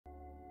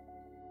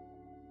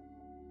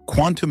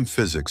Quantum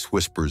physics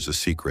whispers a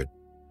secret,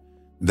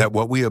 that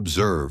what we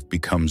observe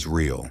becomes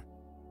real.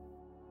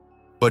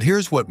 But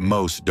here's what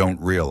most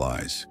don't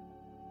realize.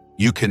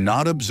 You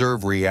cannot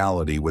observe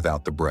reality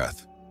without the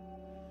breath.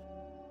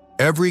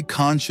 Every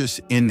conscious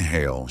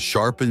inhale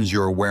sharpens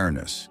your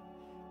awareness.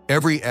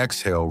 Every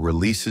exhale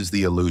releases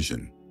the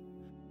illusion.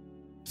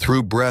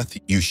 Through breath,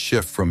 you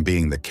shift from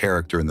being the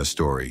character in the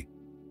story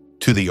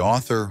to the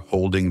author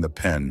holding the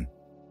pen.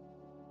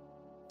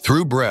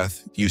 Through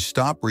breath, you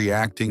stop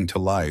reacting to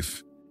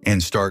life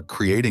and start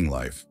creating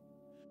life.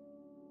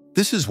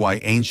 This is why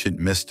ancient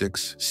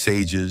mystics,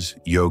 sages,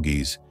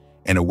 yogis,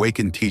 and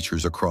awakened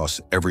teachers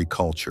across every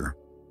culture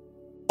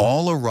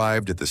all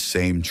arrived at the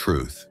same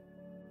truth.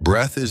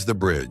 Breath is the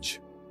bridge.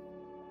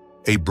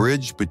 A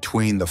bridge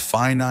between the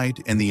finite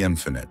and the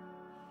infinite,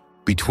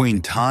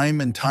 between time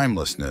and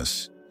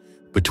timelessness,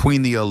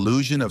 between the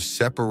illusion of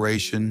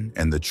separation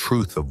and the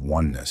truth of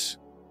oneness.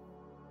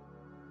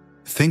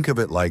 Think of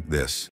it like this.